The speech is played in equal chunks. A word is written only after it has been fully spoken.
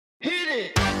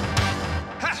it.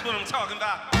 That's what I'm talking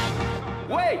about.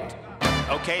 Wait.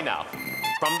 Okay, now,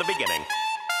 from the beginning.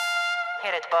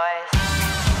 Hit it, boys.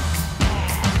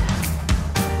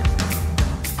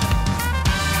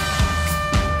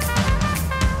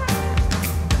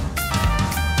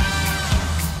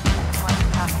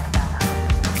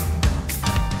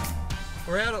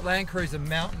 We're out at Land Cruiser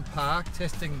Mountain Park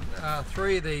testing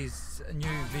 3 of these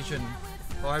new Vision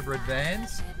hybrid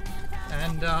vans,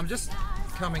 and I'm just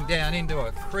coming down into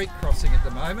a creek crossing at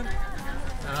the moment.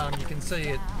 You can see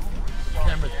it, the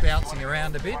camera's bouncing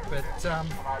around a bit, but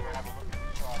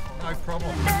no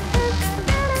problem.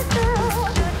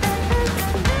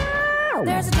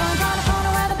 There's a joint on a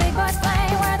corner where the big boys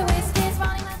play, where the whiskey's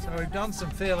running. So we've done some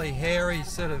fairly hairy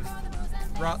sort of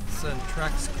ruts and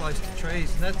tracks close to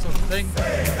trees and that sort of thing.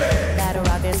 That'll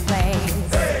rock this place.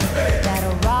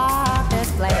 That'll rock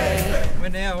this place. We're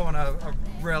now on a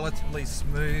relatively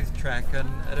smooth track and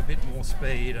at a bit more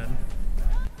speed, and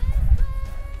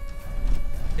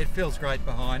it feels great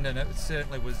behind, and it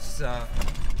certainly was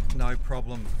no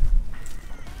problem.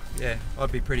 Yeah,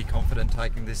 I'd be pretty confident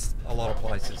taking this a lot of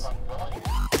places.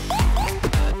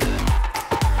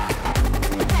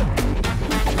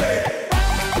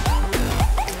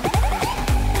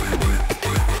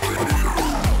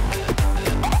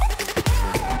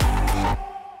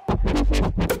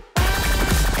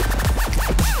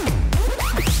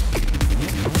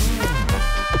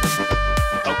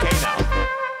 Okay, now,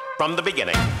 from the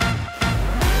beginning.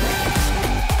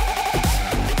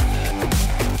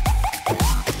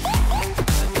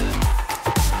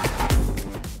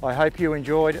 I hope you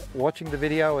enjoyed watching the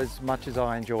video as much as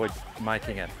I enjoyed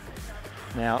making it.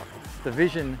 Now, the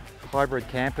Vision hybrid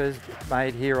campers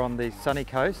made here on the sunny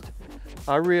coast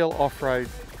are real off-road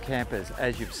campers,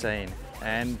 as you've seen,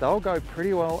 and they'll go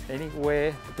pretty well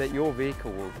anywhere that your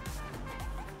vehicle will.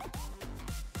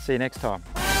 See you next time.